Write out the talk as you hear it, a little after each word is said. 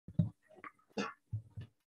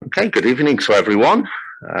Okay, good evening to everyone.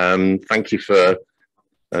 Thank you for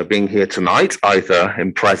being here tonight, either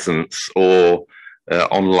in presence or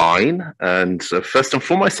online. And first and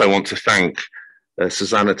foremost, I want to thank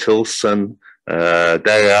Susanna Tilson,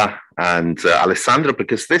 Dea, and Alessandra,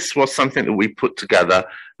 because this was something that we put together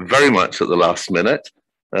very much at the last minute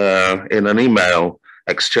in an email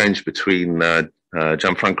exchange between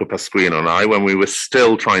Gianfranco Pasquino and I, when we were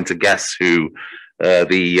still trying to guess who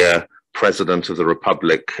the President of the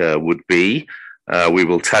Republic would be. We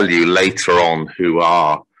will tell you later on who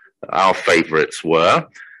our favorites were.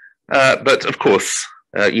 But of course,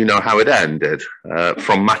 you know how it ended.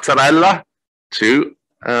 From Mattarella to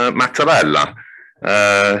Mattarella.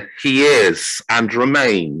 He is and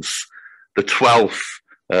remains the 12th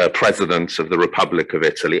President of the Republic of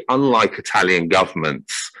Italy. Unlike Italian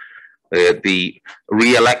governments, the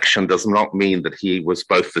re-election does not mean that he was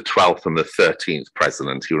both the 12th and the 13th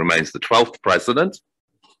president. He remains the 12th president.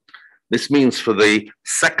 This means for the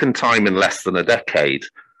second time in less than a decade,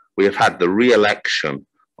 we have had the re-election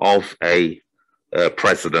of a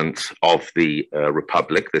president of the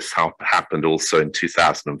Republic. This happened also in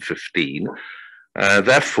 2015.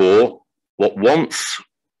 Therefore, what once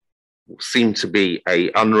seemed to be an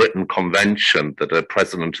unwritten convention that a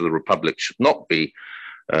president of the Republic should not be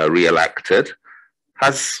re-elected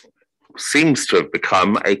seems to have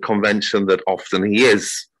become a convention that often he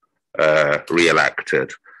is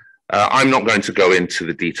re-elected. I'm not going to go into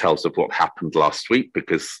the details of what happened last week,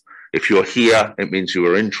 because if you're here, it means you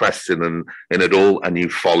were interested in it all and you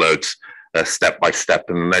followed step by step.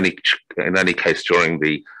 And in any case,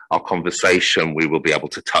 during our conversation, we will be able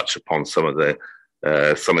to touch upon some of the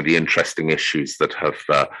interesting issues that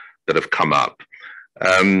have come up.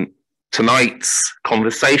 Tonight's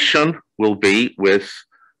conversation will be with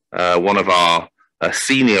one of our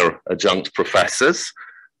senior adjunct professors,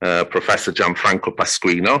 Professor Gianfranco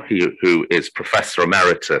Pasquino, who is Professor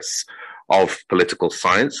Emeritus of Political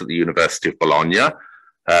Science at the University of Bologna.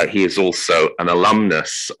 He is also an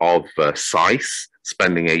alumnus of SAIS,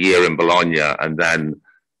 spending a year in Bologna and then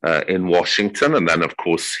in Washington. And then, of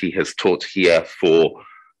course, he has taught here for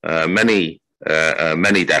many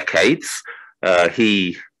decades.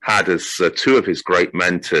 He had as two of his great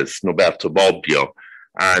mentors, Norberto Bobbio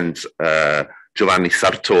and Giovanni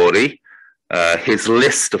Sartori. His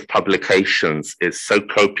list of publications is so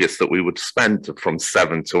copious that we would spend from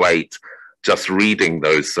 7 to 8 just reading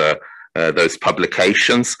those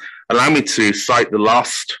publications. Allow me to cite the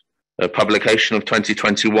last publication of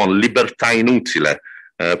 2021, Libertà Inutile,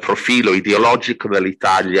 Profilo Ideologico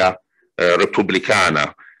dell'Italia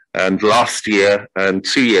Repubblicana. And last year, and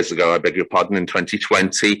 2 years ago, I beg your pardon, in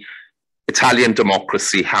 2020, Italian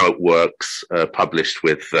Democracy, How It Works, published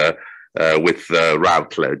with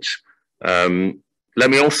Routledge. Let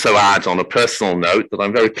me also add on a personal note that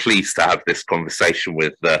I'm very pleased to have this conversation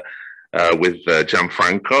with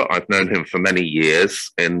Gianfranco. I've known him for many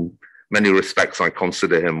years. In many respects, I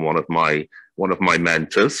consider him one of my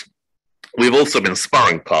mentors. We've also been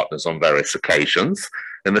sparring partners on various occasions,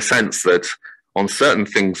 in the sense that on certain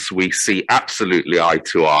things we see absolutely eye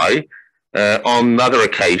to eye. On other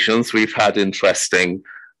occasions, we've had interesting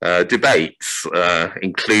debates,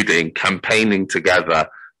 including campaigning together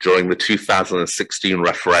during the 2016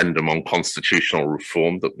 referendum on constitutional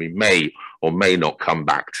reform that we may or may not come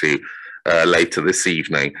back to later this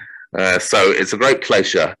evening. So it's a great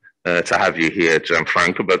pleasure to have you here,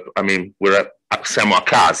 Gianfranco, but I mean, siamo a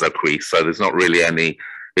casa qui, so there's not really any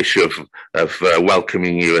issue of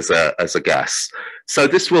welcoming you as a guest. So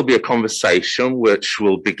this will be a conversation which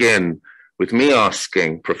will begin with me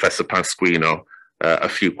asking Professor Pasquino a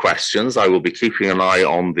few questions. I will be keeping an eye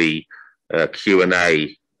on the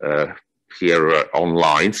Q&A here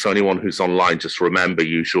online. So anyone who's online, just remember,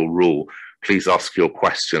 usual rule, please ask your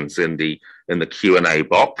questions in the Q&A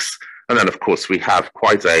box. And then, of course, we have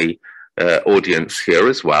quite a audience here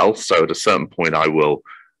as well. So at a certain point, I will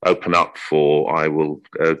open up I will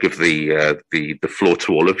give the floor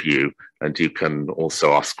to all of you, and you can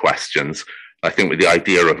also ask questions. I think with the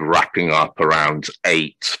idea of wrapping up around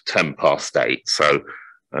 10 past 8. So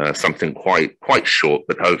something quite short,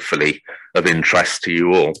 but hopefully of interest to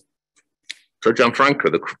you all. So Gianfranco,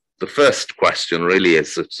 the first question really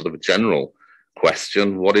is a sort of a general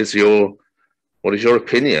question. What is your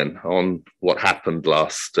opinion on what happened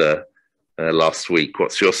last week?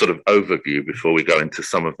 What's your sort of overview before we go into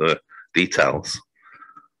some of the details?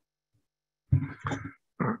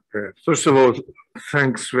 First of all,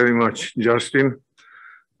 thanks very much, Justin.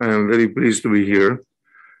 I'm very pleased to be here.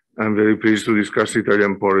 I'm very pleased to discuss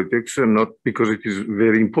Italian politics, and not because it is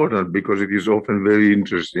very important, because it is often very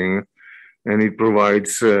interesting, and it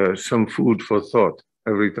provides some food for thought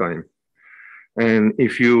every time. And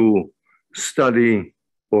if you study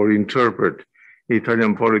or interpret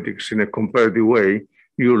Italian politics in a comparative way,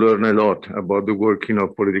 you learn a lot about the working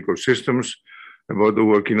of political systems, about the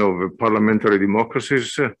working of parliamentary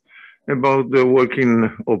democracies, about the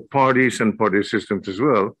working of parties and party systems as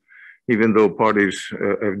well, even though parties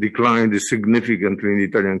have declined significantly in the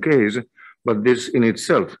Italian case. But this in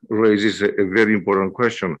itself raises a very important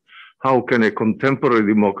question. How can a contemporary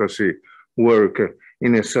democracy work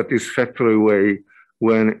in a satisfactory way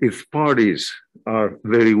when its parties are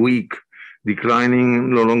very weak, declining,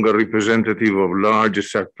 no longer representative of large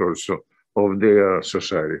sectors of their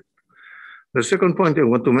society? The second point I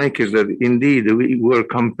want to make is that indeed we were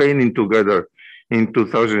campaigning together in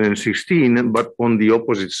 2016, but on the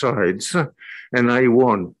opposite sides, and I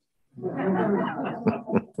won.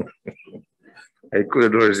 I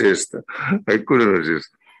couldn't resist. I couldn't resist.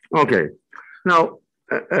 Okay, now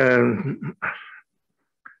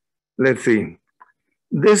let's see.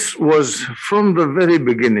 This was from the very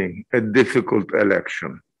beginning a difficult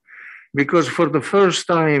election, because for the first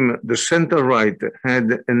time the center-right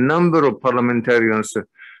had a number of parliamentarians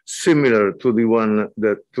similar to the ones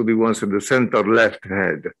that the center-left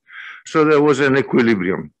had. So there was an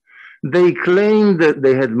equilibrium. They claimed that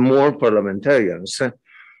they had more parliamentarians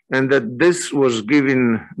and that this was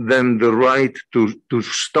giving them the right to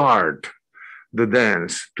start the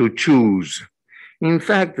dance, to choose. In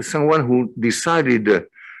fact, someone who decided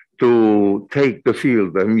to take the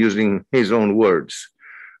field, I'm using his own words,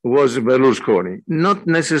 was Berlusconi, not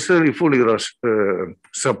necessarily fully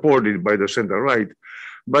supported by the center-right,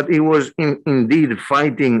 but he was indeed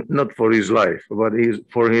fighting not for his life, but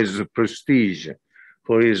for his prestige,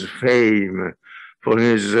 for his fame, for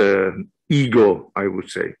his ego, I would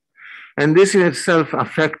say. And this in itself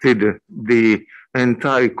affected the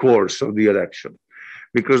entire course of the election,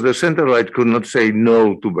 because the center-right could not say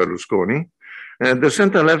no to Berlusconi, and the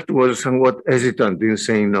center-left was somewhat hesitant in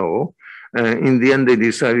saying no. In the end, they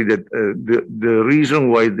decided that the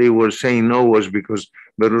reason why they were saying no was because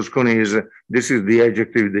Berlusconi is, this is the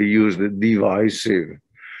adjective they used, divisive.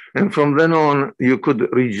 And from then on, you could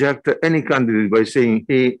reject any candidate by saying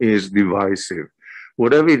he is divisive.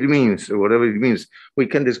 Whatever it means, we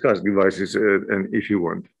can discuss devices if you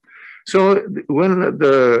want. So when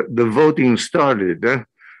the voting started,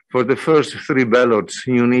 for the first three ballots,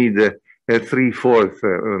 you need a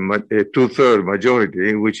two-third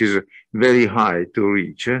majority, which is very high to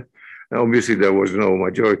reach. Obviously, there was no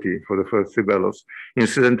majority for the first three ballots.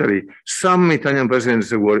 Incidentally, some Italian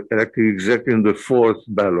presidents were elected exactly on the fourth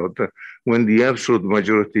ballot when the absolute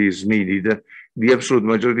majority is needed, the absolute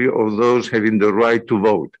majority of those having the right to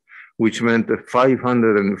vote, which meant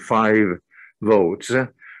 505 votes.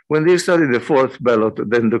 When they started the fourth ballot,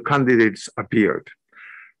 then the candidates appeared.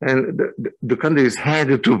 And the candidates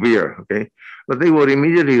had to appear, okay? But they were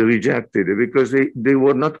immediately rejected because they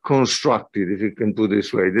were not constructed, if you can put it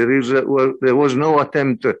this way. There was no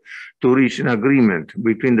attempt to reach an agreement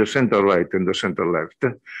between the center-right and the center-left.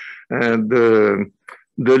 And the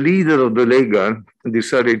leader of the Lega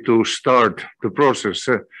decided to start the process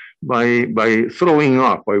by throwing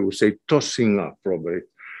up, I would say, tossing up probably,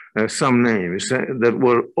 some names that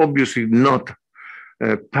were obviously not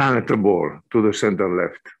palatable to the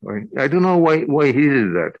center-left. Right? I don't know why he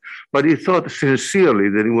did that, but he thought sincerely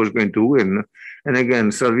that he was going to win. And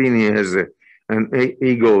again, Salvini has an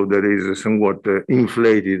ego that is somewhat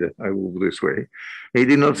inflated, I will put this way. He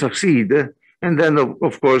did not succeed. And then,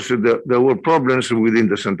 of course, there were problems within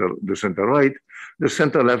the center-right. The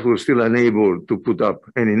center-left was still unable to put up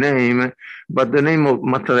any name, but the name of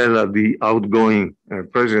Mattarella, the outgoing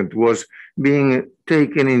president, was being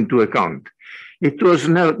taken into account. It was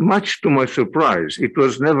never, much to my surprise, it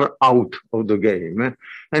was never out of the game,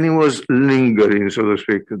 and it was lingering, so to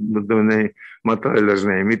speak, the name, Mattarella's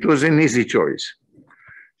name. It was an easy choice.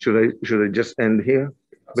 Should I just end here?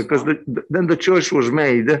 Because then the choice was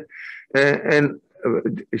made, and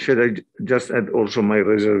should I just add also my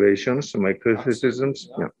reservations, my criticisms?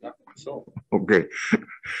 Yeah. Okay.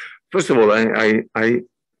 First of all, I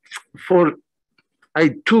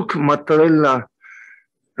took Mattarella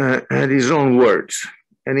at his own words,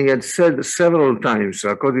 and he had said several times,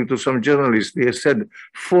 according to some journalists, he had said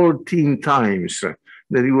 14 times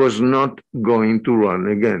that he was not going to run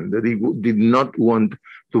again, that he did not want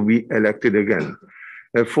to be elected again.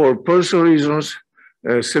 For personal reasons,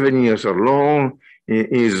 7 years are long, he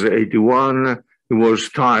is 81, he was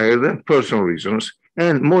tired, personal reasons,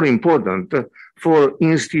 and more important, for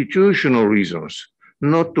institutional reasons,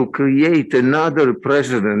 not to create another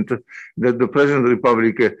precedent that the President of the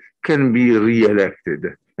Republic can be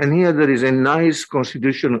re-elected. And here there is a nice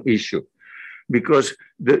constitutional issue, because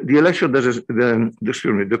the election doesn't,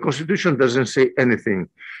 the Constitution doesn't say anything.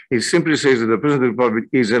 It simply says that the President of the Republic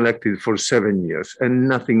is elected for 7 years and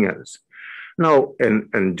nothing else. Now,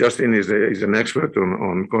 and Justin is an expert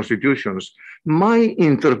on constitutions. My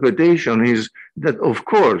interpretation is that, of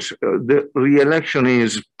course, the re-election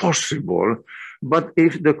is possible, but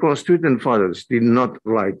if the Constituent Fathers did not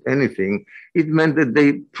write anything, it meant that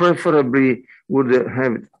they preferably would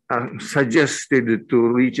have suggested to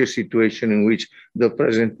reach a situation in which the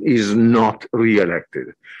president is not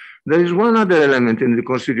re-elected. There is one other element in the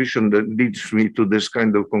Constitution that leads me to this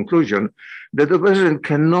kind of conclusion, that the president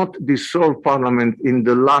cannot dissolve parliament in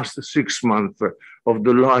the last 6 months of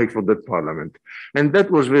the life of the parliament. And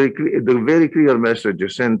that was the very clear message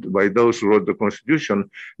sent by those who wrote the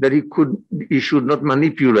Constitution, that he should not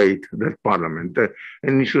manipulate that parliament,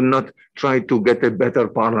 and he should not try to get a better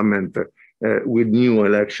parliament with new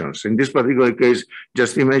elections. In this particular case,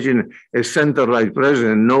 just imagine a center-right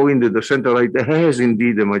president knowing that the center-right has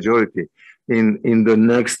indeed a majority in the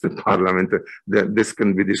next parliament, that this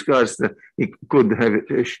can be discussed. He could have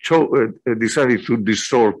decided to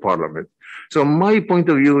dissolve parliament. So my point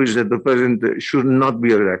of view is that the president should not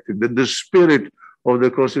be elected, that the spirit of the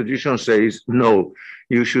Constitution says, no,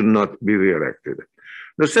 you should not be re-elected.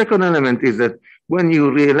 The second element is that when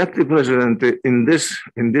you re-elect the president in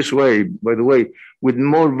this way, by the way, with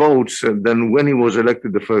more votes than when he was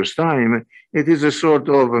elected the first time, it is a sort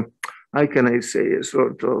of, how can I say, a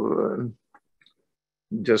sort of,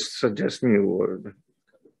 just suggest me a word.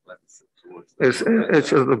 It's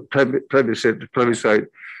sort of plebiscite,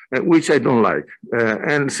 which I don't like.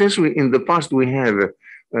 And since in the past we have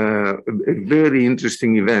a very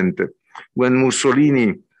interesting event when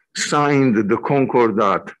Mussolini signed the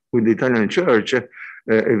Concordat with the Italian Church, a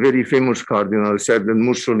very famous cardinal said that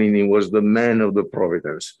Mussolini was the man of the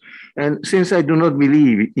Providence. And since I do not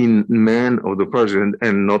believe in men of the president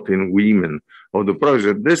and not in women of the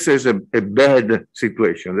president, this is a bad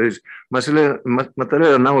situation.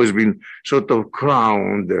 Mattarella now has been sort of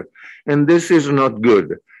crowned, and this is not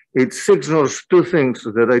good. It signals two things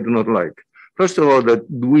that I do not like. First of all, that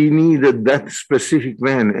we need that specific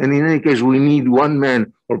man, and in any case, we need one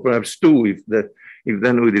man, or perhaps two, if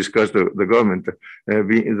then we discuss the government,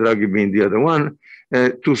 Draghi being the other one,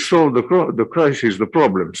 to solve the crisis, the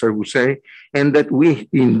problems, I would say, and that we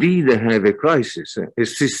indeed have a crisis, a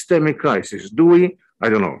systemic crisis. Do we? I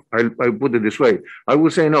don't know. I put it this way. I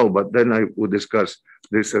would say no, but then I would discuss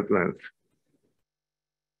this at length.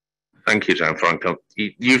 Thank you, Gianfranco.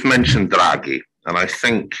 You've mentioned Draghi, and I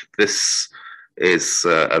think this is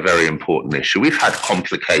a very important issue. We've had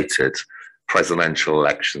complicated presidential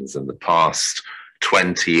elections in the past,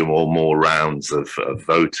 20 or more rounds of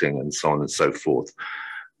voting and so on and so forth.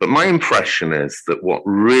 But my impression is that what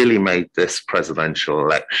really made this presidential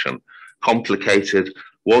election complicated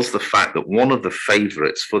was the fact that one of the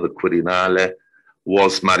favorites for the Quirinale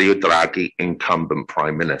was Mario Draghi, incumbent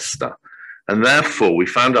prime minister. And therefore, we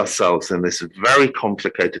found ourselves in this very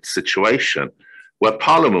complicated situation where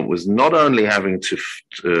Parliament was not only having to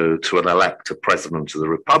elect a president of the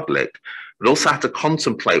Republic, but also had to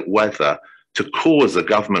contemplate whether to cause a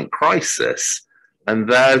government crisis, and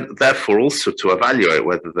therefore also to evaluate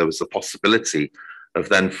whether there was a possibility of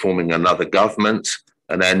then forming another government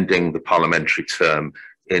and ending the parliamentary term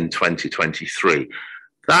in 2023.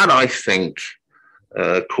 That, I think,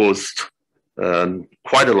 caused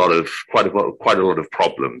quite a lot of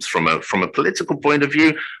problems from a political point of view,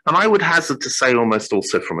 and I would hazard to say almost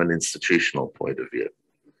also from an institutional point of view.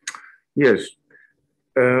 Yes.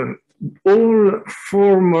 All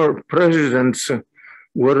former presidents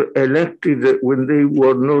were elected when they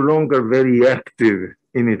were no longer very active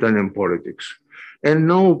in Italian politics. And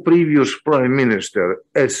no previous prime minister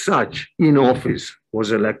as such in office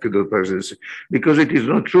was elected to the presidency, because it is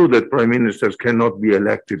not true that prime ministers cannot be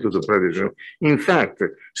elected to the presidency. In fact,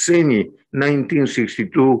 Seni,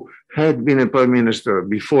 1962, had been a prime minister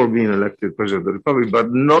before being elected president of the Republic,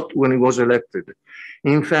 but not when he was elected.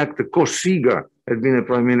 In fact, Cossiga had been a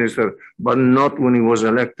prime minister, but not when he was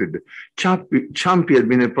elected. Ciampi had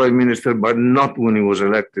been a prime minister, but not when he was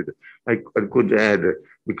elected. I could add,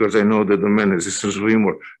 because I know that the man is a sense of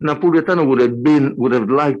humor. Napolitano would have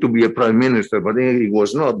liked to be a prime minister, but he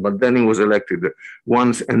was not. But then he was elected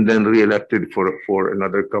once and then re-elected for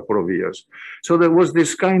another couple of years. So there was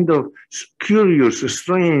this kind of curious,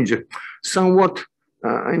 strange, somewhat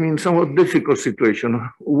difficult situation.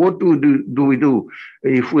 What do we do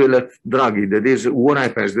if we elect Draghi? That is, what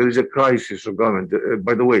happens? There is a crisis of government.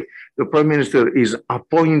 By the way, the prime minister is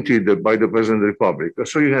appointed by the president of the Republic.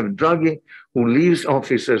 So you have Draghi, who leaves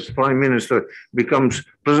office as prime minister, becomes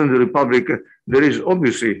president of the Republic there is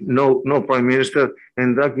obviously no prime minister,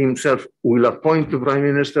 and Draghi himself will appoint the prime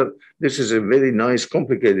minister. This is a very nice,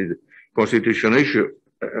 complicated constitutional issue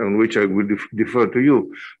on which I will defer to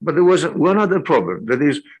you. But there was one other problem, that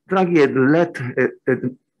is, Draghi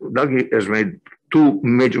has made two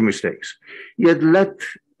major mistakes. He had let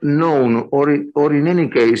known, or in any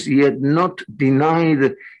case, he had not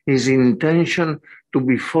denied his intention to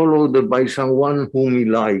be followed by someone whom he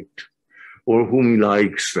liked or whom he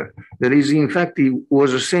likes. That is, in fact, he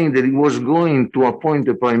was saying that he was going to appoint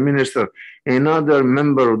a prime minister, another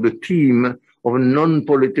member of the team of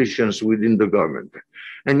non-politicians within the government.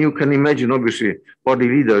 And you can imagine, obviously, party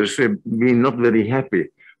leaders being not very happy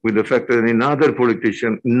with the fact that another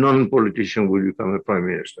politician, non-politician, will become a prime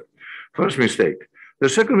minister. First mistake. The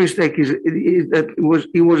second mistake is that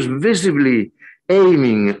he was visibly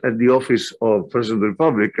aiming at the office of President of the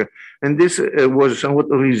Republic, and this was somewhat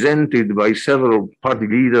resented by several party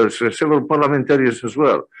leaders, several parliamentarians as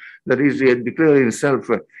well. That is, he had declared himself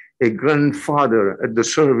a grandfather at the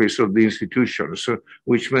service of the institutions,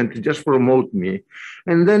 which meant just promote me.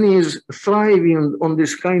 And then he's thriving on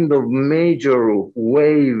this kind of major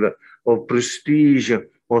wave of prestige,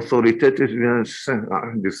 authoritativeness.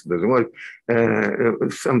 This doesn't work.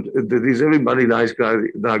 Everybody likes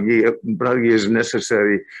Draghi. Draghi is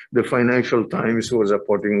necessary. The Financial Times was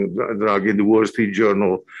supporting Draghi, the Wall Street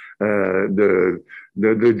Journal, the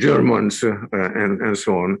Germans, and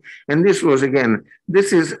so on. And this was, again,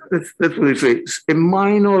 that's what we say, a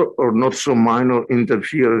minor or not so minor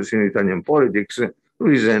interference in Italian politics,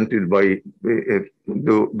 resented by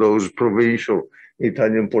those provincial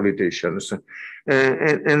Italian politicians.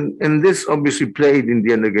 And this obviously played in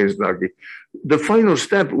the end against Draghi. The final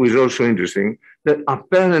step was also interesting, that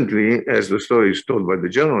apparently, as the story is told by the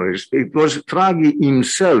journalist, it was Draghi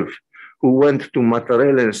himself who went to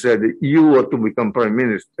Mattarella and said, you ought to become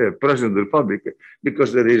President of the Republic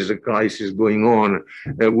because there is a crisis going on,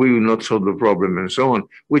 we will not solve the problem, and so on,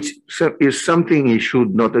 which is something he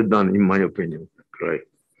should not have done, in my opinion. Great.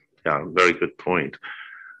 Yeah, very good point.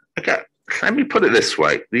 Okay, let me put it this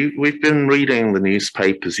way. We've been reading the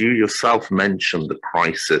newspapers. You yourself mentioned the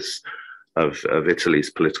crisis of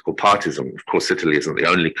Italy's political parties. And of course, Italy isn't the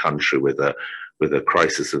only country with a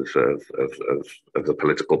crisis of the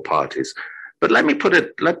political parties. But let me put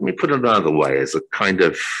it another way, as a kind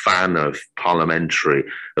of fan of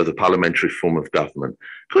the parliamentary form of government.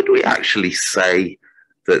 Could we actually say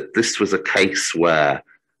that this was a case where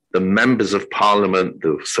the members of parliament,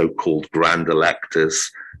 the so-called grand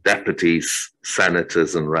electors, deputies,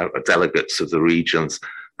 senators, and delegates of the regions,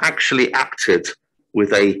 actually acted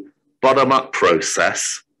with a bottom-up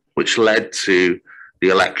process, which led to the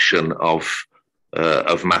election of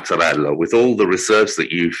Mattarella, with all the reserves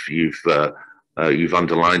that you've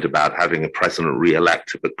underlined about having a president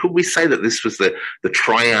re-elected? But could we say that this was the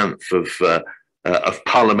triumph of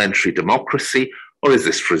parliamentary democracy, or is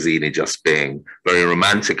this Frosini just being very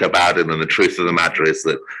romantic about it? And the truth of the matter is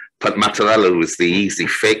that Mattarella was the easy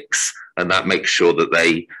fix, and that makes sure that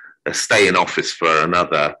they stay in office for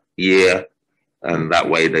another year, and that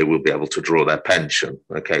way they will be able to draw their pension.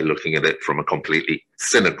 Okay, looking at it from a completely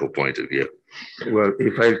cynical point of view. Well,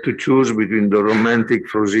 if I have to choose between the romantic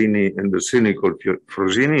Frosini and the cynical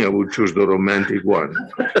Frosini, I would choose the romantic one.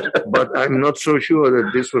 But I'm not so sure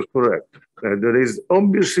that this was correct. There is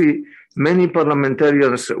obviously many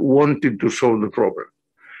parliamentarians wanted to solve the problem.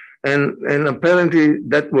 And apparently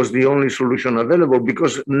that was the only solution available,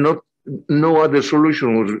 because no other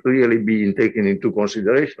solution was really being taken into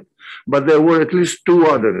consideration. But there were at least two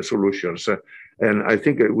other solutions. And I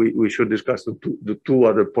think we should discuss the two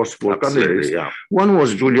other possible candidates. Yeah. One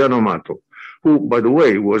was Giuliano Amato, who, by the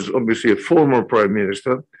way, was obviously a former prime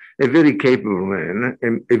minister, a very capable man,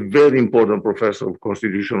 a very important professor of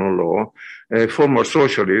constitutional law, a former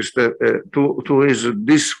socialist. To his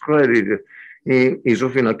discredit, he is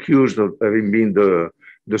often accused of having been the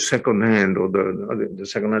second hand, or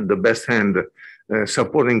the best hand,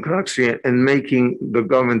 supporting Craxi and making the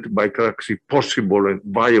government by Craxi possible and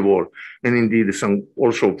viable, and indeed some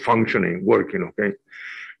also functioning, working. Okay,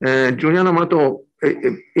 Giuliano Amato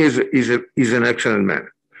is an excellent man,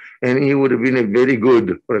 and he would have been a very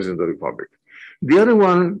good president of the Republic. The other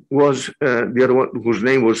one was whose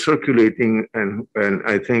name was circulating and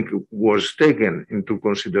I think was taken into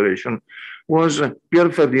consideration, was Pier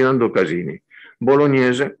Ferdinando Casini,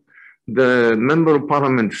 Bolognese, the member of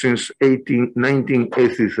parliament since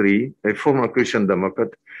 1983, a former Christian Democrat,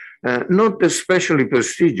 not especially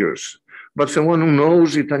prestigious, but someone who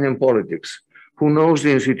knows Italian politics, who knows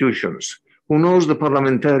the institutions, who knows the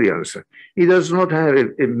parliamentarians. He does not have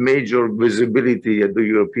a major visibility at the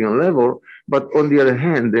European level, But on the other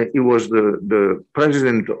hand, he was the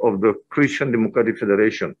president of the Christian Democratic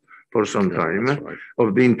Federation for some time, right, of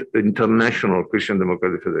the International Christian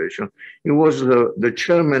Democratic Federation. He was the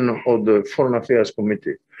chairman of the Foreign Affairs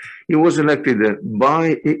Committee. He was elected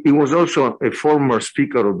he was also a former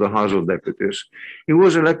speaker of the House of Deputies. He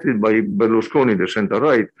was elected by Berlusconi, the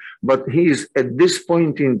center-right, but he is, at this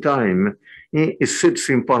point in time, he sits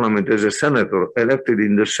in parliament as a senator elected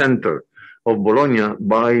in the center of Bologna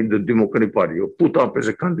by the Democratic Party, or put up as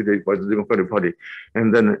a candidate by the Democratic Party, and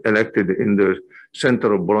then elected in the center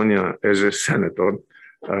of Bologna as a senator.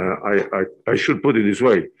 I should put it this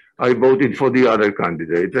way. I voted for the other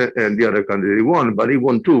candidate, and the other candidate won, but he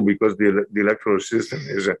won too, because the electoral system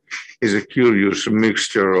is a curious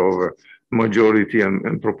mixture of majority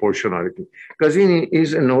and proportionality. Casini is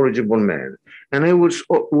a knowledgeable man, and I would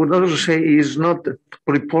also say he is not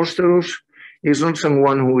preposterous. He's not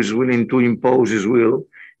someone who is willing to impose his will.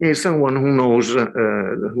 He's someone who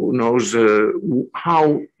knows how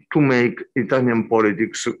to make Italian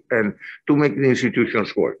politics and to make the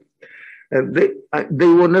institutions work.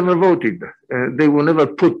 They were never voted. They were never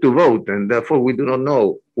put to vote, and therefore we do not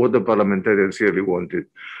know what the parliamentarians really wanted.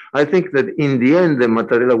 I think that in the end,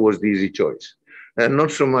 Mattarella was the easy choice.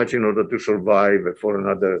 Not so much in order to survive for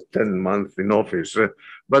another 10 months in office,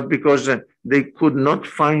 but because they could not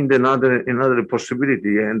find another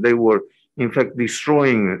possibility, and they were, in fact,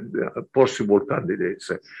 destroying possible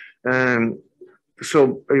candidates.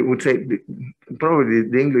 So I would say probably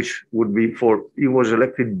the English would be for he was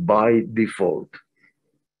elected by default.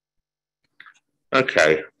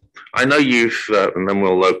 Okay. I know you've, and then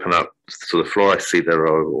we'll open up to the floor. I see there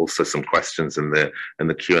are also some questions in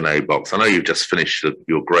the Q&A box. I know you've just finished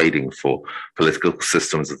your grading for political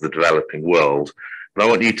systems of the developing world, but I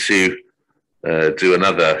want you to do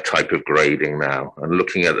another type of grading now, and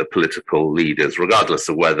looking at the political leaders, regardless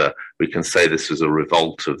of whether we can say this was a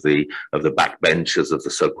revolt of the backbenchers, of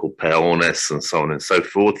the so-called peones and so on and so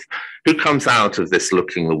forth. Who comes out of this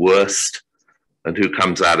looking the worst, and who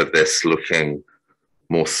comes out of this looking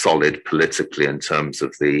more solid politically in terms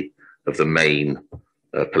of the main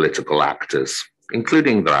political actors,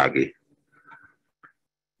 including Draghi?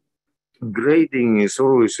 Grading is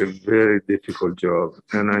always a very difficult job,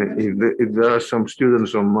 and if there are some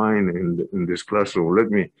students of mine in this classroom,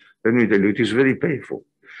 let me tell you, it is very painful.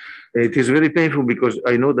 It is very painful because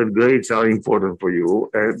I know that grades are important for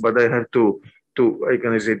you, but I have to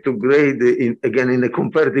grade again in a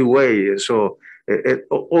comparative way. So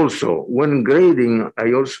also when grading,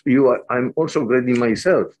 I'm also grading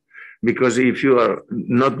myself. Because if you are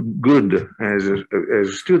not good as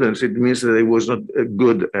students, it means that I was not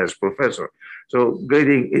good as professor. So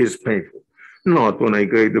grading is painful. Not when I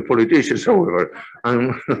grade the politicians, however.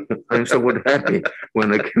 I'm somewhat happy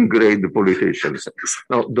when I can grade the politicians.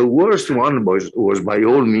 Now, the worst one was by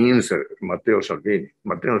all means Matteo Salvini.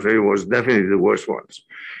 Matteo Salvini was definitely the worst one.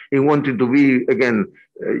 He wanted to be, again,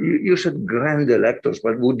 you said grand electors,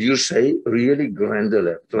 but would you say really grand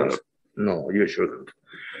electors? No, you shouldn't.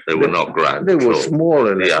 They were not grand. They were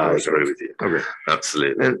smaller. Yeah, I agree with you. Okay.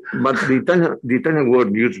 Absolutely. But the Italian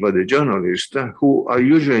word used by the journalists, who are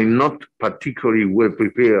usually not particularly well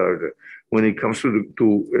prepared when it comes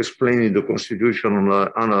to explaining the Constitution,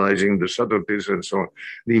 analyzing the subtleties and so on,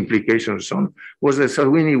 the implications and so on, was that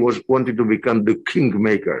Salvini wanted to become the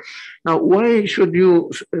kingmaker. Now, why should you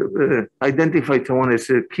identify someone as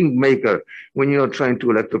a kingmaker when you are trying to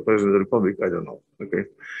elect the president of the republic? I don't know. Okay.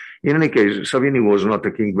 In any case, Salvini was not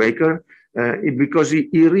a kingmaker because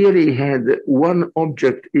he really had one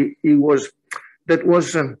object. That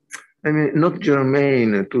was not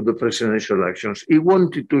germane to the presidential elections. He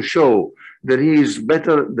wanted to show that he is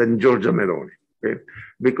better than Giorgia Meloni, okay?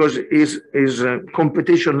 Because his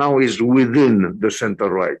competition now is within the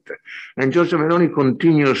center-right. And Giorgia Meloni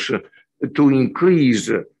continues to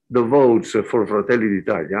increase the votes for Fratelli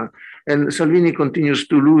d'Italia, and Salvini continues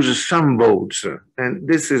to lose some votes. And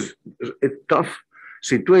this is a tough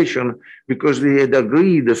situation because they had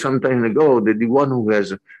agreed some time ago that the one who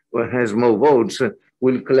has more votes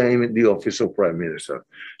will claim the office of prime minister.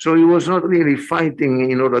 So he was not really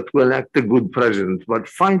fighting in order to elect a good president, but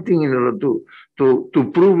fighting in order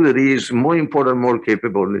to prove that he is more important, more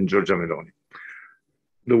capable than Giorgia Meloni.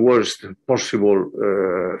 The worst possible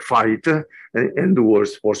fight and the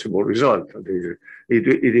worst possible result.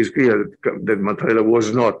 It is clear that Mattarella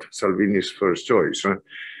was not Salvini's first choice.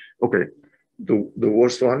 Okay, the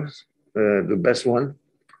worst one, the best one.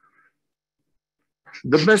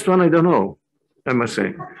 The best one, I don't know, I must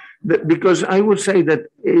say. Because I would say that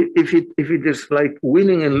if it is like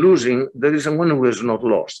winning and losing, there is someone who has not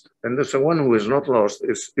lost. And the someone who has not lost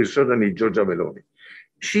is certainly Giorgia Meloni.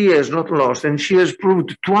 she has not lost, and she has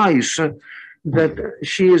proved twice that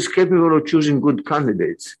she is capable of choosing good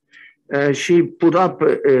candidates. She put up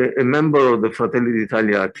a member of the Fratelli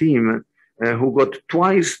d'Italia team who got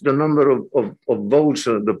twice the number of votes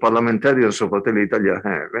the parliamentarians of Fratelli d'Italia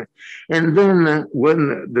have. And then when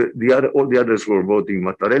all the others were voting,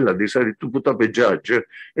 Mattarella decided to put up a judge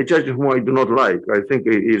whom I do not like. I think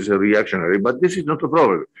he is a reactionary, but this is not a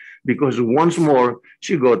problem because once more,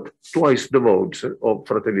 she got twice the votes of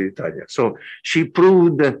Fratelli d'Italia. So she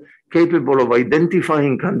proved capable of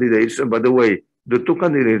identifying candidates. By the way, the two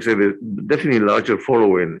candidates have a definitely larger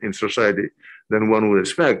following in society than one would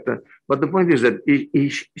expect. But the point is that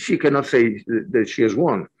she cannot say that she has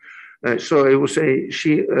won. So I would say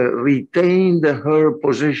she retained her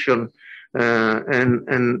position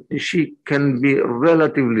and she can be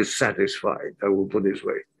relatively satisfied, I will put it this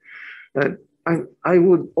way. I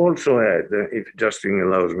would also add, if Justin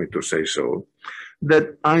allows me to say so,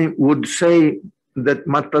 that I would say that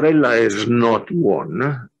Mattarella has not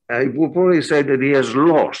won. I would probably say that he has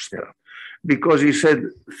lost because he said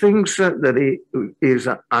things that he is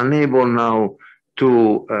unable now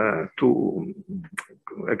to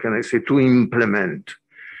how can I say, to implement.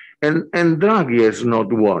 And Draghi has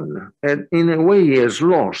not won. And in a way, he has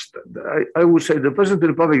lost. I would say the President of the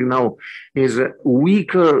Republic now is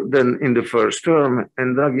weaker than in the first term,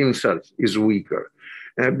 and Draghi himself is weaker.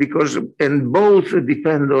 And both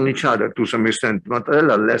depend on each other to some extent.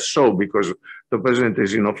 Mattarella less so because the president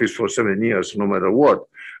is in office for 7 years, no matter what.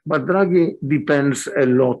 But Draghi depends a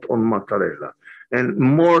lot on Mattarella. And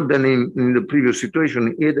more than in the previous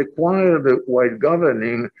situation, he had acquired, while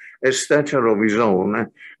governing, a stature of his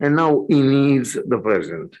own, and now he needs the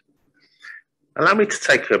president. Allow me to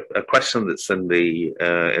take a question that's in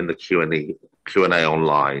the Q&A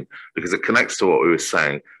online, because it connects to what we were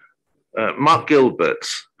saying. Mark Gilbert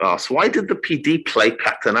asks, why did the PD play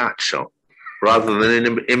Catenaccio rather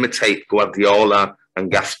than imitate Guardiola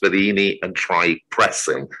and Gasperini and try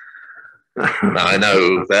pressing? Now, I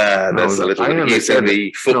know there's a little bit of using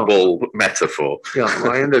the football metaphor. Yeah,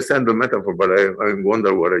 I understand the metaphor, but I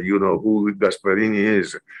wonder whether you know who Gasperini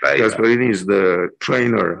is. Gasperini is the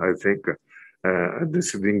trainer, I think.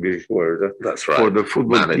 This is the English word. That's right. For the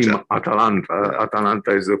football team Atalanta.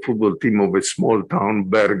 Atalanta is the football team of a small town,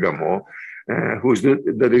 Bergamo,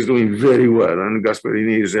 that is doing very well. And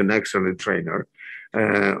Gasperini is an excellent trainer.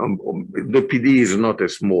 The PD is not a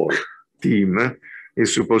small team.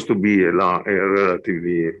 It's supposed to be a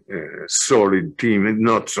relatively solid team.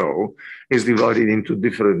 Not so. It's divided into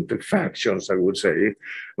different factions, I would say,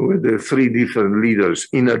 with the 3 different leaders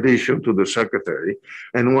in addition to the secretary.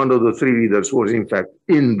 And one of the 3 leaders was, in fact,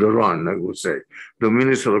 in the run, I would say. The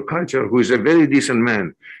Minister of Culture, who is a very decent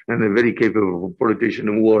man and a very capable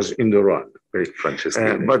politician, was in the run. Okay?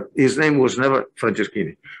 Franceschini. But his name was never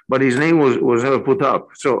Franceschini. But his name was never put up.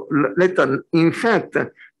 So Letta, in fact,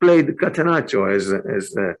 played Catenaccio,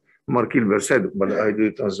 as Mark Gilbert said, but I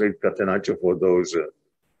do translate Catenaccio for those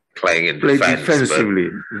playing in defensively,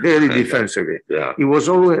 very defensively. Yeah. He was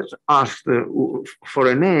always asked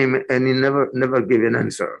for a name, and he never gave an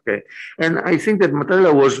answer. Okay, and I think that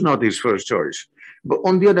Mattarella was not his first choice. But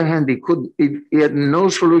on the other hand, he had no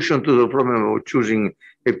solution to the problem of choosing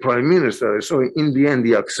a prime minister. So in the end,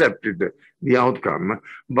 he accepted the outcome,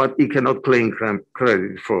 but he cannot claim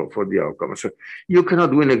credit for the outcome. So you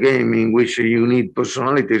cannot win a game in which you need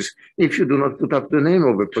personalities if you do not put up the name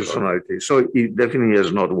of a personality. So he definitely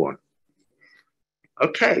has not won.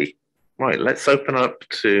 Okay, right, let's open up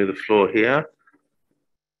to the floor here.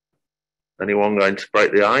 Anyone going to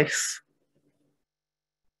break the ice?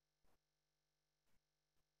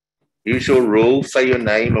 Usual rule, say your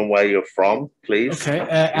name and where you're from, please. Okay.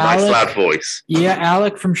 Nice Alec, loud voice. Yeah,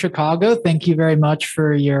 Alec from Chicago. Thank you very much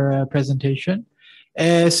for your presentation.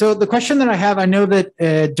 So the question that I have, I know that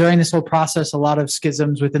during this whole process, a lot of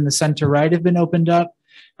schisms within the center-right have been opened up,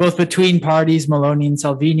 both between parties, Meloni and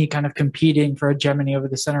Salvini kind of competing for hegemony over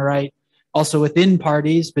the center-right, also within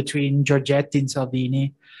parties between Giorgetti and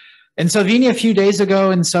Salvini. And Salvini a few days ago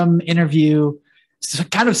in some interview,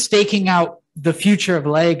 kind of staking out the future of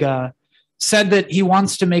Lega, said that he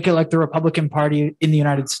wants to make it like the Republican Party in the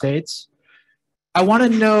United States. I want to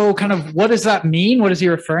know kind of what does that mean? What is he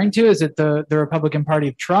referring to? Is it the Republican Party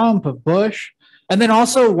of Trump, of Bush? And then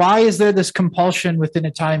also, why is there this compulsion within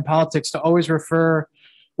Italian politics to always refer,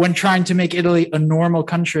 when trying to make Italy a normal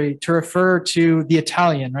country, to refer to the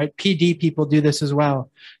Italian, right? PD people do this as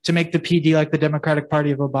well, to make the PD like the Democratic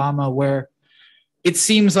Party of Obama, where it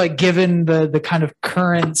seems like given the kind of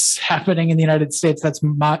currents happening in the United States, that's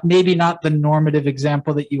maybe not the normative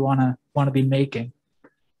example that you want to be making.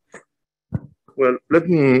 Well, let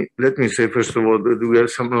me say first of all that we have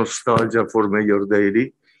some nostalgia for Mayor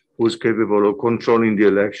Daley, who is capable of controlling the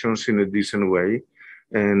elections in a decent way,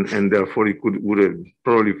 and therefore he would have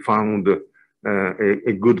probably found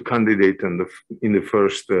a good candidate in the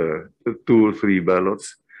first 2 or 3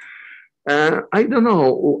 ballots. I don't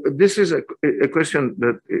know. This is a question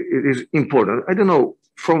that it is important. I don't know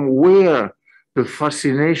from where the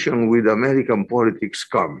fascination with American politics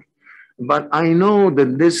come. But I know that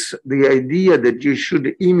the idea that you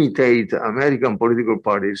should imitate American political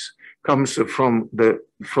parties comes from the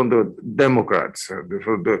Democrats,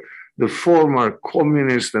 the former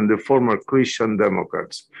communist and the former Christian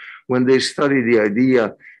Democrats, when they study the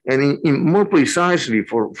idea, and more precisely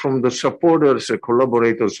from the supporters and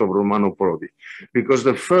collaborators of Romano Prodi, because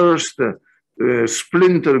the first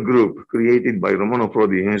splinter group created by Romano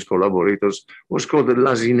Prodi and his collaborators was called the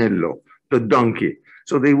l'Asinello, the donkey.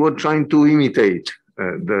 So they were trying to imitate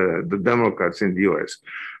the Democrats in the US.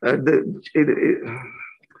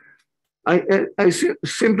 I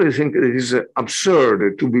simply think it is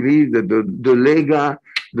absurd to believe that the Lega,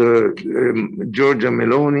 Giorgia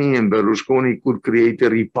Meloni and Berlusconi could create a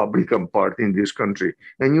Republican Party in this country.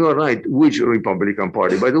 And you are right, which Republican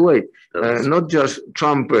Party? By the way, not just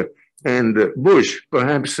Trump and Bush,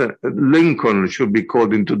 perhaps Lincoln should be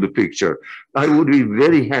called into the picture. I would be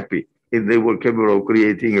very happy if they were capable of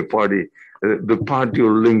creating a party, the party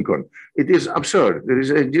of Lincoln. It is absurd.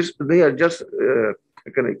 They are just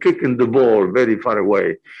kind of kicking the ball very far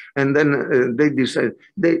away. And then they decide,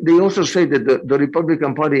 they also say that the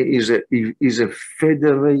Republican Party is a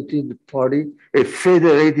federated party, a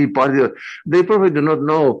federated party. They probably do not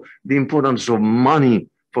know the importance of money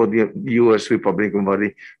for the US Republican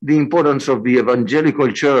Party, the importance of the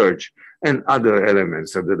evangelical church and other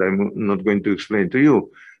elements that I'm not going to explain to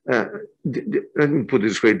you. Let me put it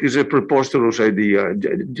this way, it is a preposterous idea.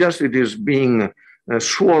 Just it is being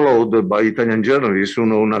swallowed by Italian journalists who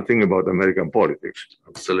know nothing about American politics.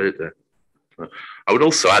 Absolutely. I would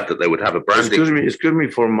also add that they would have a branding... Excuse me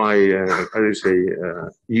for my, how do you say,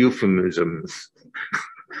 euphemisms.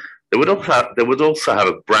 They would also have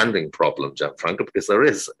a branding problem, Gianfranco, because there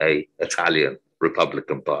is a Italian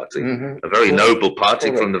Republican Party, a very noble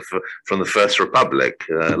party from the First Republic,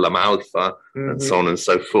 La Malfa, and so on and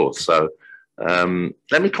so forth. So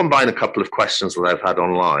let me combine a couple of questions that I've had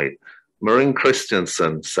online. Maureen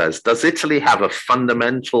Christensen says, does Italy have a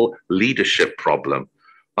fundamental leadership problem?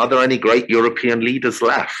 Are there any great European leaders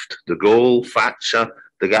left? De Gaulle, Thatcher,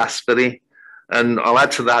 De Gasperi? And I'll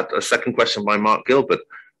add to that a second question by Mark Gilbert.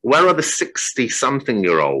 Where are the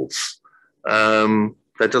 60-something-year-olds? There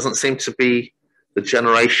doesn't seem to be the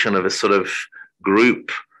generation of a sort of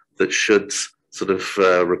group that should sort of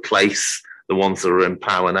replace the ones that are in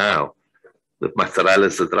power now. The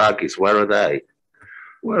Mattarellas, the Draghis, where are they?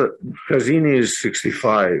 Well, Casini is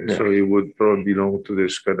 65, so he would probably belong to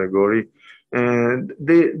this category. And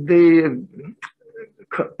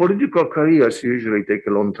political careers usually take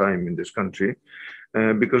a long time in this country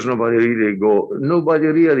because nobody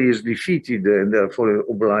really is defeated and therefore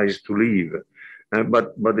obliged to leave.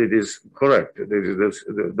 But it is correct.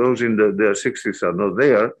 Those in their 60s are not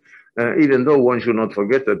there, even though one should not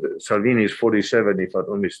forget that Salvini is 47, if I'm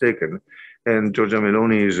not mistaken, and Giorgia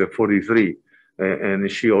Meloni is 43. And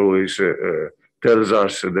she always tells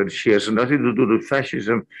us that she has nothing to do with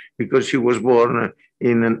fascism because she was born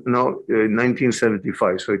in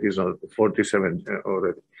 1975, so it is not 47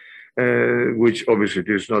 already, which obviously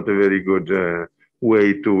is not a very good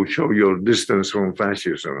way to show your distance from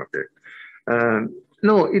fascism. Okay.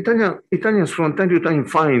 No, Italians from time to time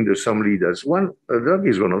find some leaders. Draghi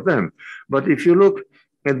is one of them. But if you look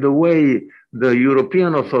at the way the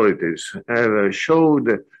European authorities have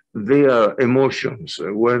showed their emotions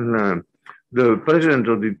when the president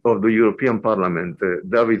of the European Parliament,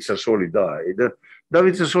 David Sassoli, died.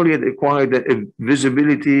 David Sassoli had acquired a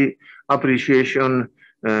visibility, appreciation,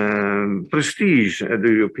 prestige at the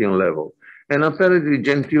European level. And apparently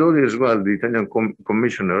Gentiloni as well, the Italian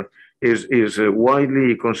commissioner, is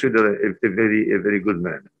widely considered a very good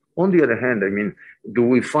man. On the other hand, I mean, do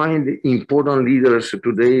we find important leaders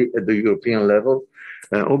today at the European level?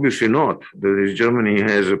 Obviously not. Germany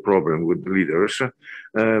has a problem with leaders.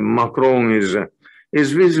 Macron is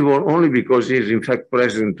visible only because he is in fact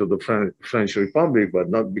president of the French Republic, but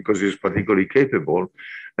not because he's particularly capable.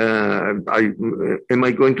 Am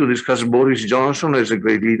I going to discuss Boris Johnson as a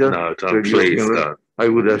great leader? No, don't, please. No. I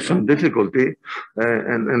would have some difficulty.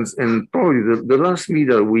 And probably the last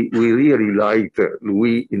leader we really liked,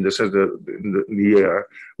 Louis, in the sense that in the air,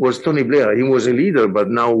 was Tony Blair. He was a leader, but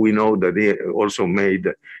now we know that he also made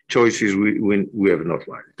choices we have not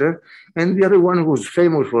liked. And the other one who was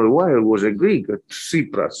famous for a while was a Greek,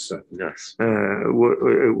 Tsipras. Yes.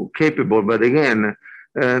 Capable, but again,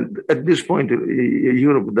 at this point,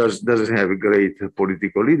 Europe doesn't have great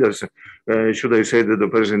political leaders. Should I say that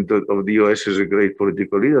the president of the US is a great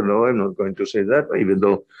political leader? No, I'm not going to say that, even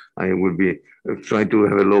though I will be trying to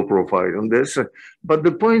have a low profile on this. But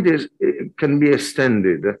the point is, it can be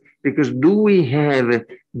extended, because do we have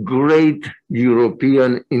great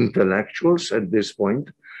European intellectuals at this point?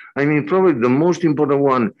 I mean, probably the most important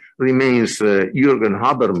one remains Jürgen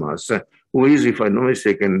Habermas, who is, if I'm not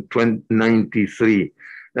mistaken, 93.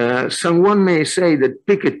 Someone may say that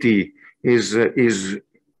Piketty is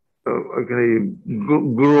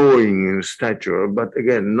growing in stature, but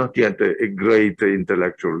again, not yet a great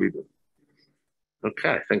intellectual leader.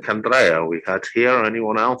 Okay, I think Andrea, we had here.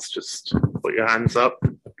 Anyone else? Just put your hands up.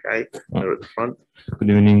 Okay, they're at the front.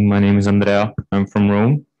 Good evening. My name is Andrea. I'm from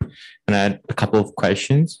Rome, and I had a couple of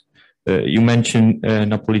questions. You mentioned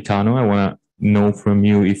Napolitano. I want to know from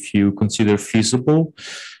you if you consider feasible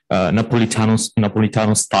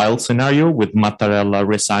Napolitano style scenario with Mattarella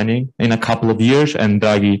resigning in a couple of years and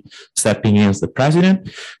Draghi stepping in as the president.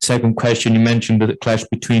 Second question, you mentioned the clash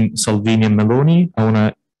between Salvini and Meloni. I want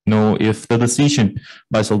to know if the decision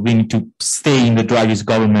by Salvini to stay in the Draghi's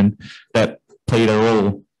government that played a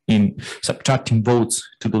role in subtracting votes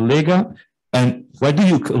to the Lega, and where do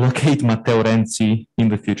you locate Matteo Renzi in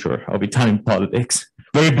the future of Italian politics?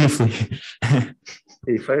 Very briefly.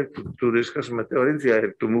 If I have to discuss Matteo Renzi, I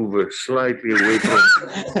have to move slightly away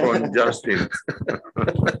from Justin.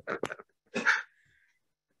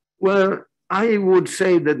 Well, I would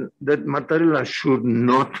say that Mattarella should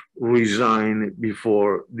not resign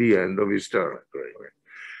before the end of his term.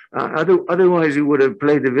 Otherwise, he would have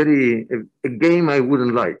played a game I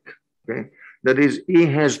wouldn't like. Okay? That is, he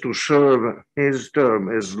has to serve his term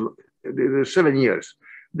as 7 years.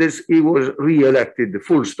 He was re-elected,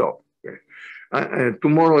 full stop. Okay?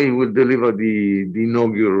 Tomorrow he will deliver the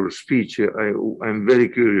inaugural speech. I'm very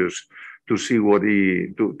curious to see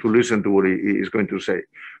to listen to what he is going to say.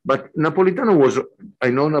 But Napolitano I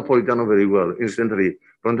know Napolitano very well. Incidentally,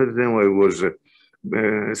 from that time I was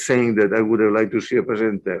saying that I would have liked to see a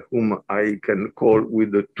president whom I can call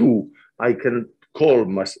with the two. I can call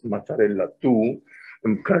Mattarella two,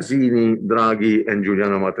 Casini, Draghi, and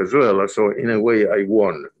Giuliano Mattarella. So in a way, I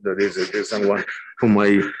won. That is, there's someone whom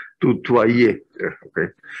I tutoyé. Okay.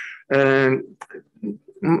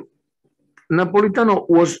 Napolitano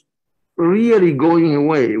was really going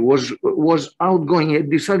away, was outgoing, he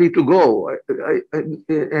decided to go.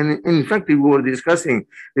 And in fact, we were discussing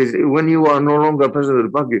is when you are no longer president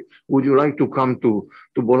of the party, would you like to come to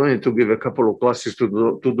Bologna to give a couple of classes to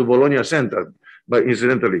the Bologna Center? But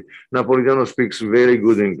incidentally, Napolitano speaks very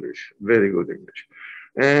good English, very good English.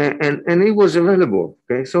 And he was available,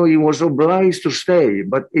 okay? So he was obliged to stay.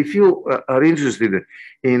 But if you are interested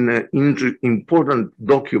in important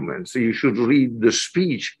documents, you should read the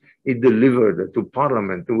speech he delivered to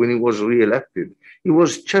Parliament when he was re-elected. He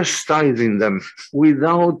was chastising them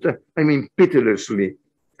without, I mean, pitilessly.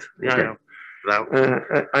 Yeah.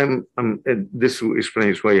 This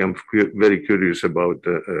explains why I'm very curious about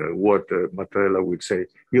what Mattarella would say.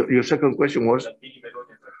 Your second question was?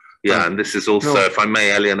 Yeah, and this is also, if I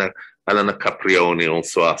may, Elena Caprioni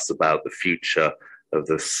also asked about the future of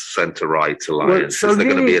the centre-right alliance. Well, is there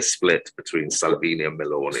going to be a split between Salvini and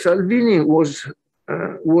Meloni? Salvini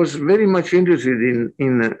was very much interested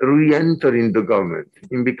in re-entering the government,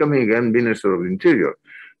 in becoming again Minister of the Interior.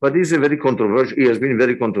 But he has been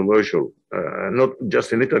very controversial, not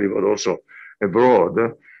just in Italy, but also abroad,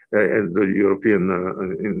 at the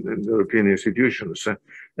European institutions.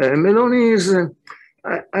 Meloni is,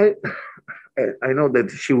 I know that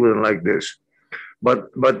she wouldn't like this,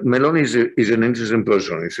 but Meloni is an interesting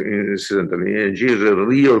person, incidentally, and she is a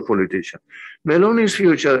real politician. Meloni's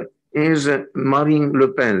future is Marine Le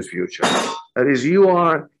Pen's future. That is, you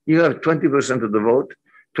have 20% of the vote,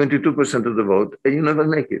 22% of the vote, and you never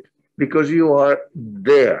make it because you are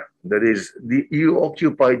there. That is, you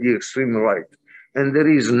occupy the extreme right, and there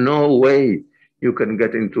is no way you can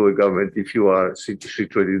get into a government if you are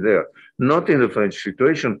situated there. Not in the French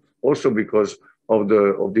situation, also because of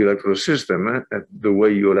the electoral system, the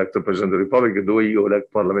way you elect the President of the Republic, the way you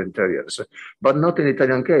elect parliamentarians, but not in the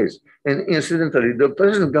Italian case. And incidentally, the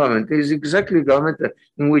present government is exactly a government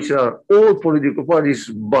in which there are all political parties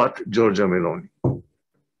but Giorgia Meloni.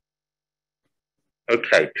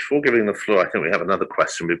 Okay, before giving the floor, I think we have another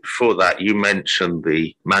question. But before that, you mentioned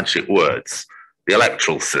the magic words, the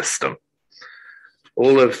electoral system.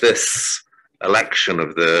 All of this election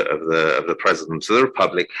of the President of the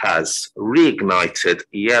Republic has reignited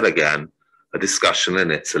yet again a discussion in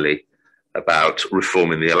Italy about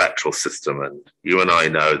reforming the electoral system. And you and I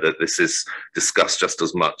know that this is discussed just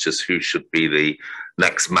as much as who should be the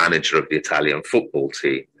next manager of the Italian football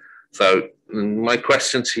team. So my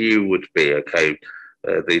question to you would be, okay,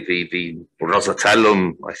 the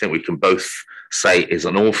Rosatellum, I think we can both say, is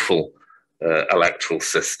an awful electoral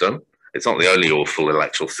system. It's not the only awful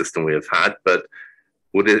electoral system we have had, but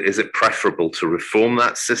is it preferable to reform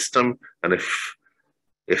that system? And if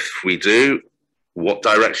we do, what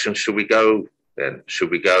direction should we go then?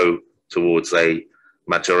 Should we go towards a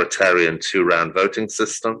majoritarian two-round voting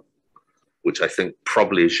system, which I think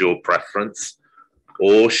probably is your preference,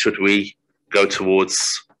 or should we go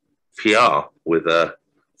towards PR with a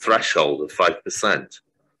threshold of 5%?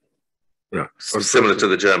 Yeah, similar to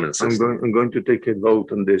the German system. I'm going to take a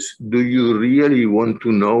vote on this. Do you really want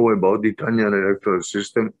to know about the Italian electoral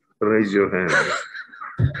system? Raise your hand.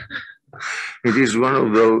 It is one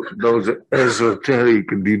of those esoteric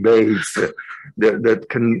debates that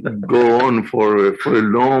can go on for a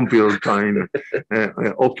long period of time,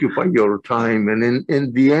 occupy your time, and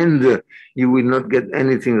in the end, you will not get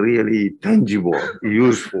anything really tangible,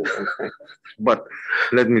 useful. But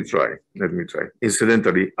let me try.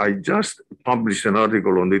 Incidentally, I just published an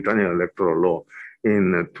article on the Italian electoral law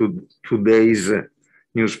in today's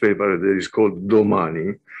newspaper that is called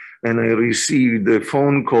Domani, and I received a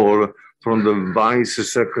phone call from the vice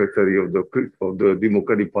secretary of the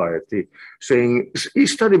Democratic Party, saying, he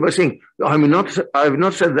started by saying, I have not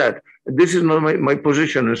said that. This is not my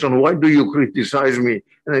position. And so why do you criticize me?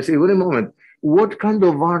 And I say, wait a moment, what kind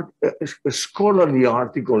of scholarly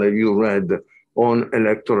article have you read on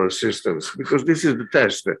electoral systems? Because this is the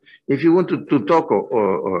test. If you want to talk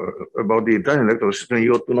about the Italian electoral system,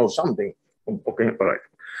 you ought to know something. Okay, all right.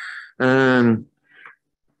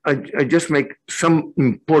 I just make some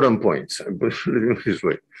important points. This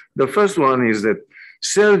way. The first one is that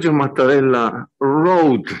Sergio Mattarella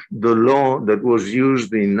wrote the law that was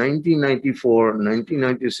used in 1994,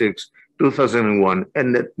 1996, 2001,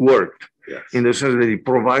 and that worked. Yes. In the sense that it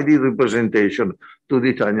provided representation to the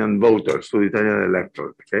Italian voters, to the Italian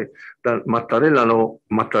electorate. Okay, the Mattarella law,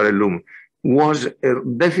 Mattarellum, was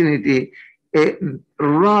definitely a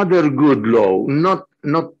rather good law, not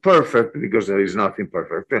perfect, because there is nothing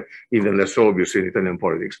perfect, even less obvious in Italian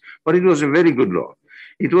politics, but it was a very good law.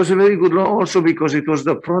 It was a very good law also because it was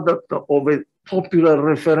the product of a popular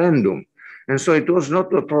referendum. And so it was not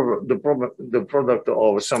the product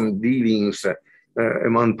of some dealings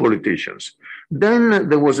among politicians. Then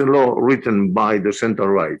there was a law written by the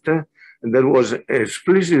center-right that was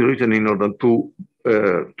explicitly written in order to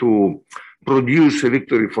produce a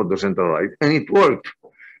victory for the center-right, and it worked.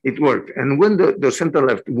 It worked. And when the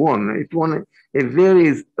center-left won, it won a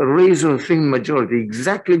very razor-thin majority,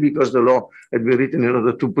 exactly because the law had been written in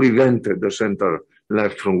order to prevent the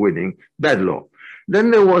center-left from winning. Bad law. Then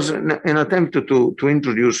there was an attempt to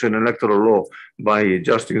introduce an electoral law by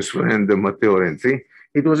Justin's friend Matteo Renzi.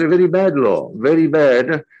 It was a very bad law, very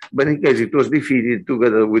bad, but in case it was defeated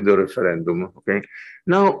together with the referendum. Okay.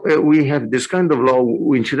 Now we have this kind of law.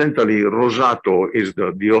 Incidentally, Rosato is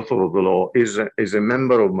the author of the law, is a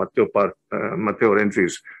member of Matteo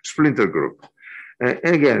Renzi's splinter group. And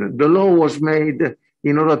again, the law was made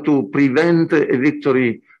in order to prevent a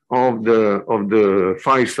victory of the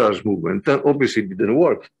Five Stars movement. Obviously, it didn't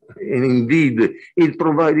work, and indeed, it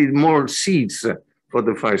provided more seats for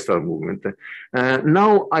the Five Star movement.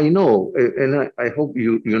 Now I know, and I hope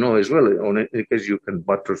you know as well, in case you can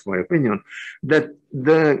buttress my opinion, that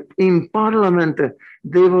in Parliament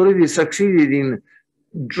they've already succeeded in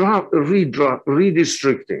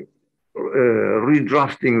redistricting,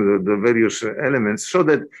 redrafting the various elements so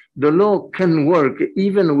that the law can work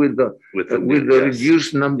even with the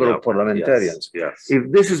reduced number of parliamentarians. Yes. If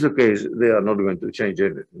this is the case, they are not going to change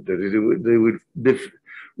anything. They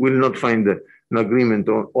will not find an agreement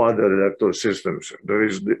on other electoral systems. There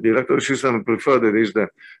is the electoral system preferred. There is the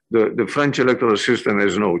French electoral system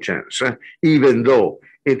has no chance, even though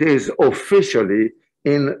it is officially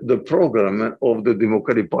in the program of the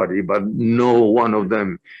Democratic Party, but no one of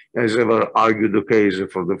them has ever argued the case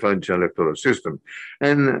for the French electoral system.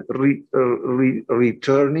 And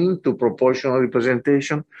returning to proportional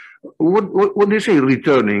representation, what do you say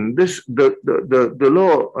returning? The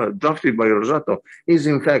law drafted by Rosato is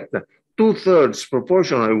in fact 2/3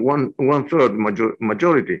 proportional, one-third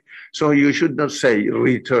majority. So you should not say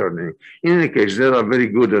returning. In any case, there are very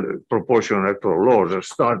good proportional electoral laws,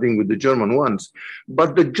 starting with the German ones.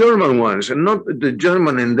 But the German ones, and not the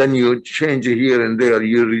German, and then you change here and there,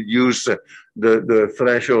 you reduce the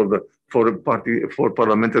threshold for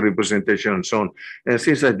parliamentary representation and so on. And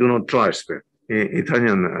since I do not trust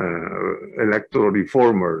Italian electoral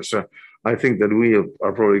reformers, I think that we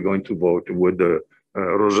are probably going to vote with the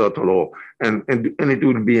Rosato law, and it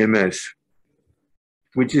will be a mess,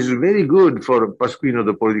 which is very good for Pasquino,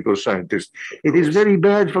 the political scientist. It is very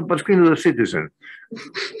bad for Pasquino, the citizen.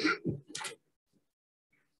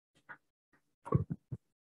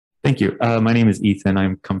 Thank you. My name is Ethan.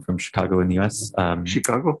 I come from Chicago in the US.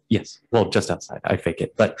 Chicago? Yes. Well, just outside. I fake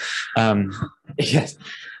it. But yes.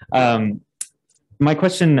 My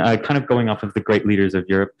question, kind of going off of the great leaders of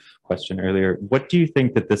Europe question earlier, what do you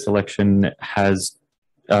think that this election has,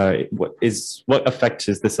 what effect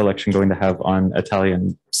is this election going to have on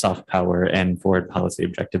Italian soft power and foreign policy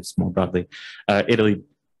objectives more broadly? Italy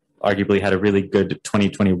arguably had a really good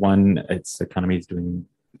 2021. Its economy is doing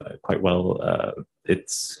quite well.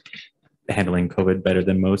 It's handling COVID better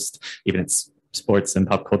than most. Even its sports and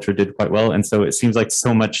pop culture did quite well. And so it seems like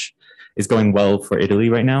so much is going well for Italy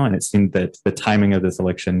right now. And it seems that the timing of this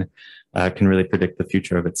election can really predict the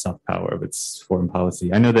future of its soft power, of its foreign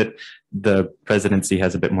policy. I know that the presidency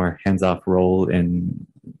has a bit more hands-off role in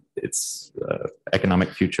its economic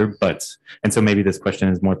future, and so maybe this question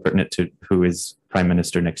is more pertinent to who is prime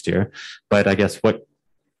minister next year. But I guess what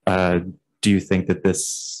do you think that this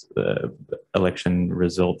election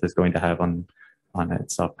result is going to have on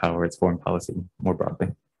its soft power, its foreign policy more broadly?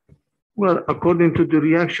 Well, according to the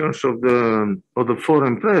reactions of the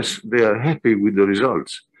foreign press, they are happy with the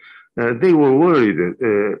results. They were worried,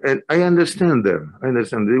 and I understand them.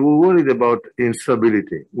 They were worried about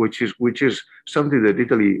instability, which is something that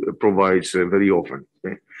Italy provides very often.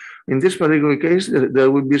 Okay? In this particular case,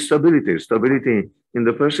 there will be stability in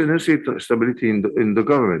the presidency, stability in the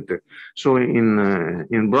government. So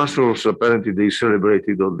in Brussels, apparently they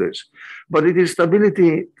celebrated all this, but it is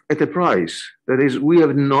stability at a price. That is, we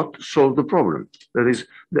have not solved the problem. That is,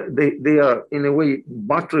 they are in a way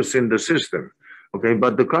buttressing the system. Okay,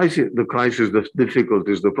 but the crisis, the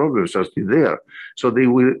difficulties, the problems are still there. So they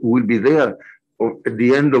will be there at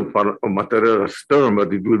the end of Mattarella's term,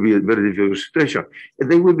 but it will be a very difficult situation.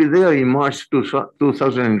 They will be there in March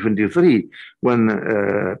 2023 when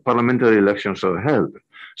parliamentary elections are held.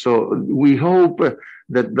 So we hope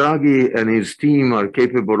that Draghi and his team are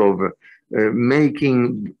capable of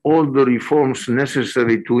making all the reforms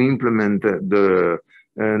necessary to implement the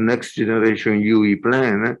next generation UE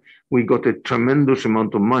plan. We got a tremendous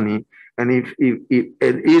amount of money, and if it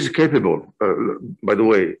is capable, by the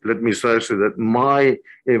way, let me stress that my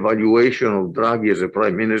evaluation of Draghi as a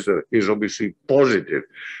prime minister is obviously positive,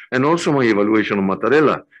 and also my evaluation of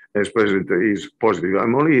Mattarella as president is positive.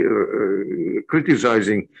 I'm only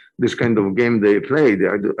criticizing this kind of game they played.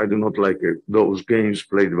 I do not like those games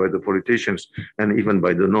played by the politicians and even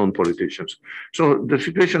by the non-politicians. So the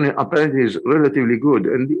situation apparently is relatively good.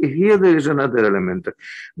 And here there is another element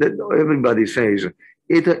that everybody says.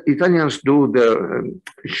 Italians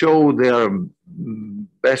show their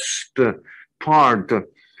best part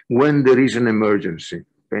when there is an emergency.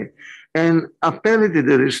 Okay? And apparently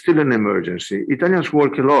there is still an emergency. Italians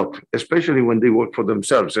work a lot, especially when they work for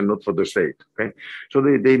themselves and not for the state. Okay, so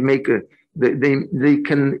they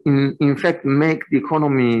can in fact make the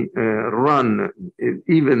economy run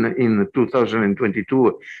even in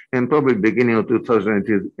 2022 and probably beginning of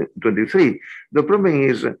 2023. The problem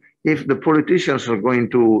is if the politicians are going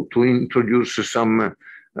to introduce some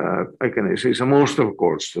some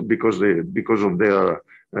obstacles because of their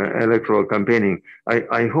electoral campaigning.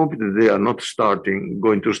 I hope that they are not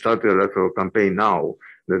going to start the electoral campaign now,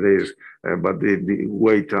 that is, but they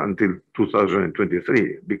wait until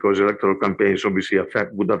 2023, because electoral campaigns obviously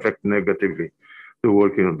would affect negatively the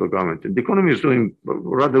working of the government. The economy is doing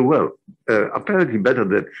rather well, apparently better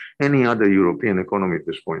than any other European economy at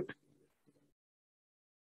this point.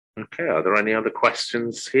 Okay, are there any other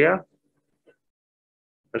questions here?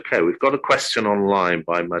 Okay, we've got a question online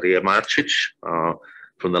by Maria Marcic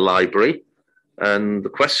from the library. And the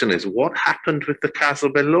question is, what happened with the Casa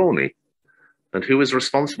Belloni? And who is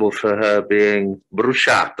responsible for her being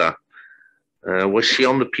bruciata? Was she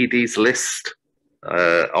on the PD's list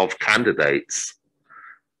of candidates?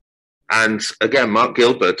 And again, Mark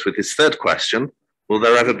Gilbert with his third question, will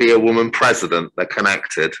there ever be a woman president? They're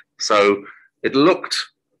connected. So it looked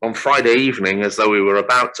on Friday evening as though we were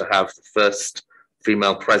about to have the first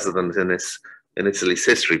female president in Italy's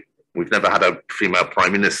history. We've never had a female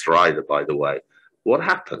prime minister either, by the way. What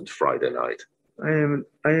happened Friday night? I am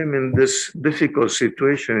in this difficult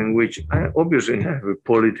situation in which I obviously have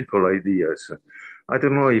political ideas. I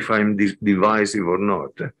don't know if I'm divisive or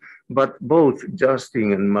not, but both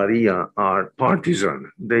Justin and Maria are partisan.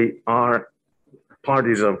 They are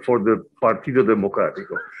partisan for the Partido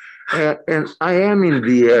Democrático. And I am in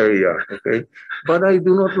the area, okay? But I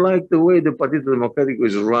do not like the way the Partido Democrático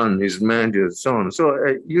is run, is managed, and so on. So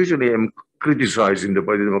usually I'm criticizing the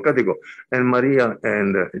Partido Democrático, and Maria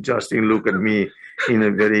and Justin look at me in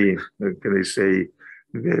a very, can I say,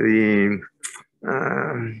 very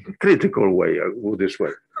critical way, I would this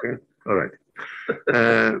way, okay? All right.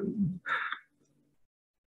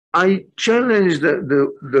 I challenge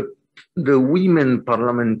the women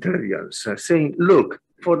parliamentarians saying, look,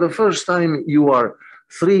 for the first time, you are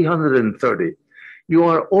 330. You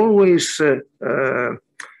are always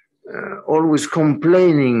always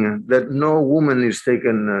complaining that no woman is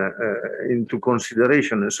taken into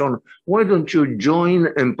consideration and so on. Why don't you join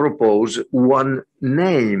and propose one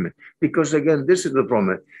name? Because again, this is the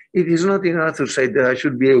problem. It is not enough to say that I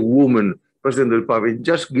should be a woman president of the republic.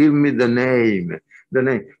 Just give me the name. The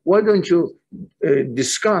name. Why don't you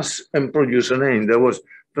discuss and produce a name? There was,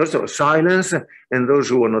 first of all, silence, and those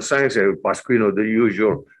who were not silent, Pasquino, the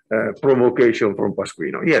usual provocation from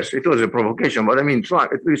Pasquino. Yes, it was a provocation, but I mean, try,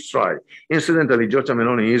 at least try. Incidentally, Giorgia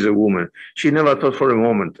Meloni is a woman. She never thought for a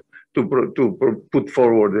moment to put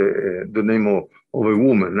forward the name of a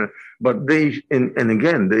woman, but they, and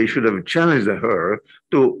again, they should have challenged her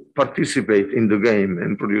to participate in the game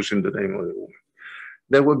and producing the name of the woman.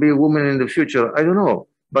 There will be a woman in the future, I don't know,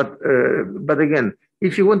 but again,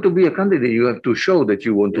 if you want to be a candidate, you have to show that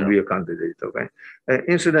you want to be a candidate, okay?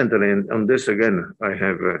 Incidentally, and on this again, I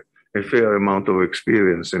have a fair amount of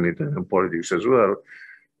experience in Italian politics as well.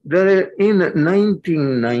 There, in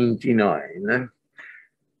 1999,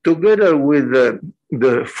 together with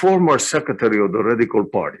the former secretary of the Radical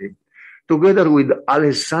Party, together with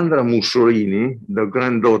Alessandra Mussolini, the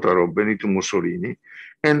granddaughter of Benito Mussolini,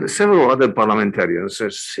 and several other parliamentarians, I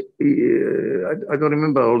don't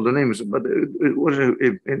remember all the names, but it was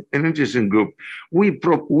an interesting group.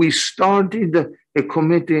 We started a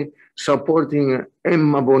committee supporting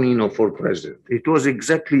Emma Bonino for president. It was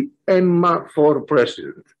exactly Emma for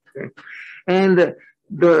president. Okay? And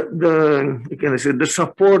the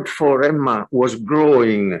support for Emma was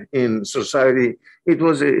growing in society. It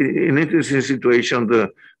was an interesting situation.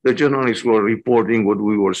 The journalists were reporting what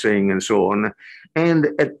we were saying and so on. And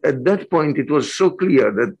at that point, it was so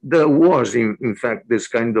clear that there was, in fact, this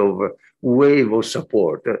kind of wave of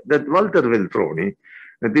support that Walter Veltroni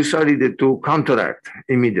decided to counteract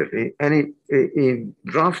immediately. And he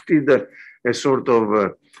drafted a sort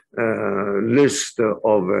of list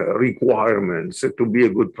of requirements to be a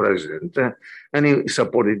good president. And he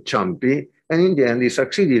supported Ciampi. And in the end, he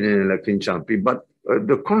succeeded in electing Ciampi. But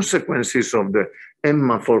the consequences of the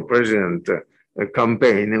Emma for President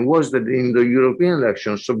campaign was that in the European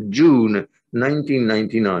elections of June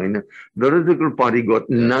 1999, the Radical Party got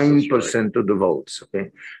 9% of the votes.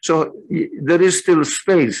 Okay, so there is still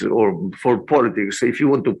space for politics. If you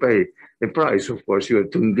want to pay a price, of course, you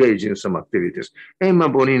have to engage in some activities. Emma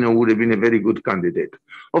Bonino would have been a very good candidate.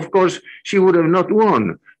 Of course, she would have not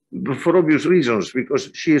won for obvious reasons,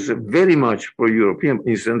 because she is very much pro-European,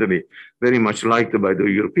 incidentally, very much liked by the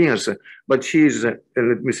Europeans, but she is,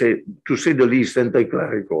 let me say, to say the least,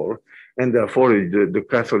 anti-clerical, and therefore the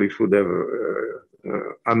Catholics would have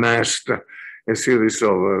amassed a series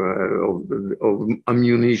of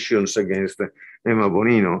ammunitions against Emma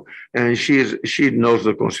Bonino, and she knows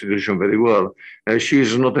the Constitution very well. She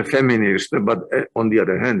is not a feminist, but on the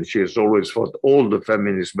other hand, she has always fought all the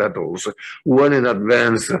feminist battles well in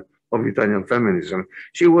advance of Italian feminism.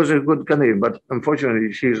 She was a good candidate, but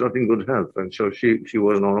unfortunately, she is not in good health, and so she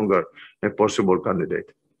was no longer a possible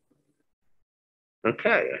candidate.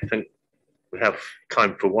 Okay, I think we have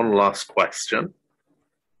time for one last question.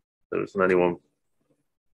 There isn't anyone.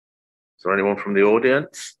 Is there anyone from the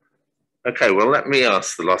audience? Okay, well, let me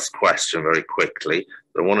ask the last question very quickly.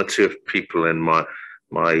 There are one or two people in my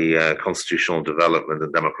constitutional development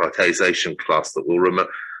and democratization class that will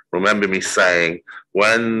remember me saying,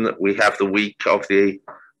 when we have the week of the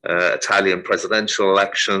Italian presidential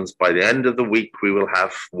elections, by the end of the week, we will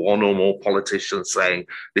have one or more politicians saying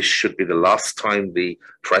this should be the last time the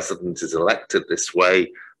president is elected this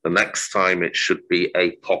way. The next time it should be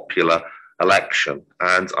a popular election.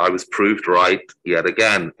 And I was proved right yet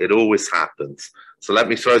again. It always happens. So let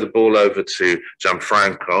me throw the ball over to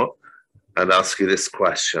Gianfranco and ask you this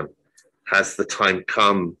question. Has the time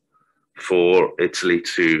come for Italy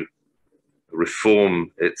to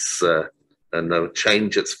reform its and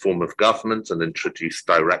change its form of government and introduce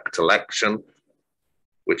direct election,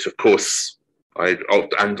 which of course,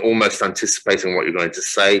 and almost anticipating what you're going to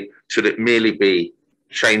say, should it merely be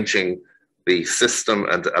changing the system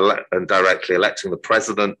and directly electing the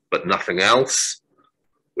president, but nothing else,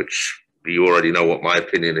 which you already know what my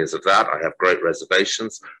opinion is of that. I have great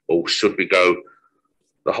reservations. Or should we go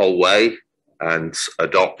the whole way and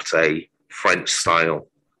adopt a French-style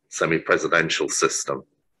semi-presidential system?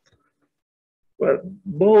 Well,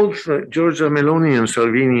 both Giorgia Meloni and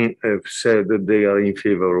Salvini have said that they are in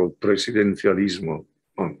favor of presidentialismo.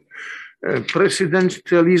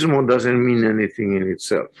 Presidentialismo doesn't mean anything in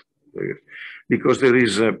itself, because there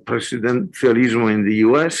is presidentialismo in the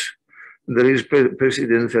US, there is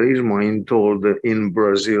presidentialismo in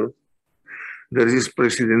Brazil, there is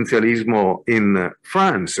presidentialismo in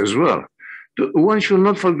France as well. One should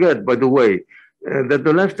not forget, by the way, that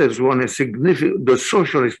the left has won a significant, the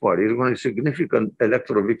Socialist Party has won a significant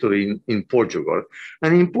electoral victory in Portugal.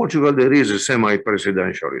 And in Portugal, there is a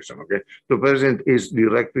semi-presidentialism, okay? The president is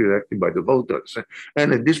directly elected by the voters.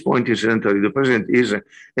 And at this point, incidentally, the president is a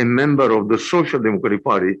member of the Social Democratic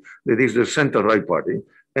Party, that is the center-right party,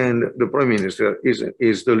 and the prime minister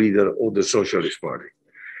is the leader of the Socialist Party.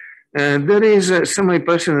 And there is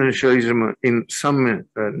semi-presidentialism in some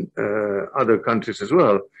other countries as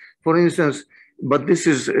well. For instance, but this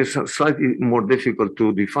is slightly more difficult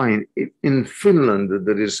to define. In Finland,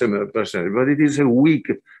 there is semi-presidential, but it is a weak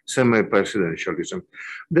semi-presidentialism.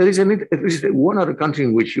 There is at least one other country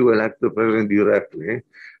in which you elect the president directly,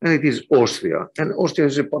 and it is Austria. And Austria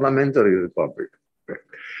is a parliamentary republic.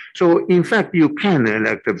 So, in fact, you can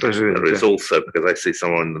elect a president. There is also, because I see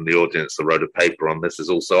someone in the audience that wrote a paper on this, is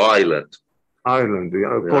also Ireland. Ireland,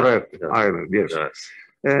 correct. Yeah. Ireland, yes.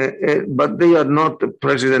 But they are not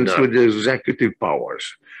presidents with executive powers.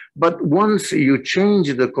 But once you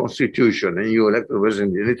change the constitution and you elect the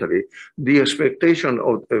president in Italy, the expectation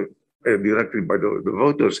of directly by the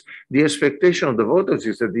voters, the expectation of the voters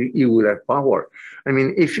is that he will have power. I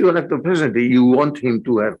mean, if you elect the president, you want him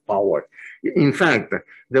to have power. In fact,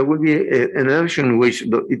 there will be an election in which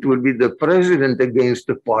it will be the president against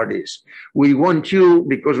the parties. We want you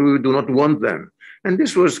because we do not want them. And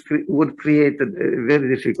this would create a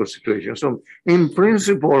very difficult situation. So in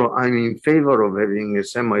principle, I'm in favor of having a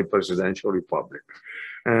semi-presidential republic.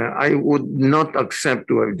 I would not accept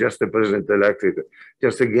to have just a president elected,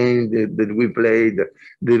 just a game that we played,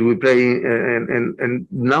 and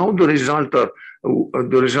now the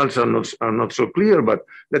results are not so clear. But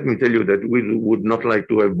let me tell you that we would not like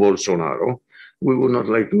to have Bolsonaro, we would not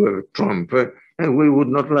like to have Trump, and we would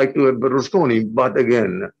not like to have Berlusconi. But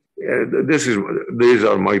again, these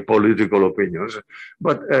are my political opinions.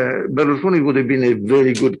 But Berlusconi would have been a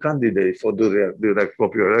very good candidate for the direct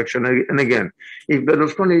popular election. And again, if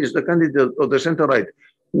Berlusconi is the candidate of the center-right,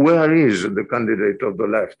 where is the candidate of the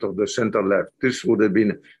left, of the center-left? This would have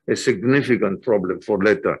been a significant problem for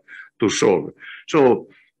Letta to solve. So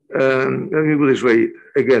let me put it this way,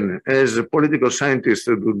 again, as a political scientist,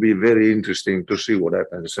 it would be very interesting to see what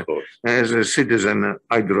happens. As a citizen,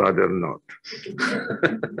 I'd rather not.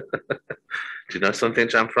 Do you know something,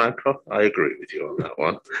 Gianfranco? I agree with you on that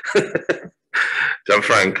one.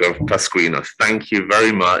 Gianfranco Pasquino, thank you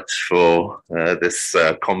very much for this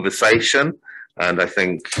conversation. And I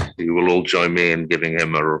think you will all join me in giving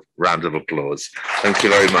him a round of applause. Thank you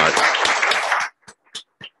very much.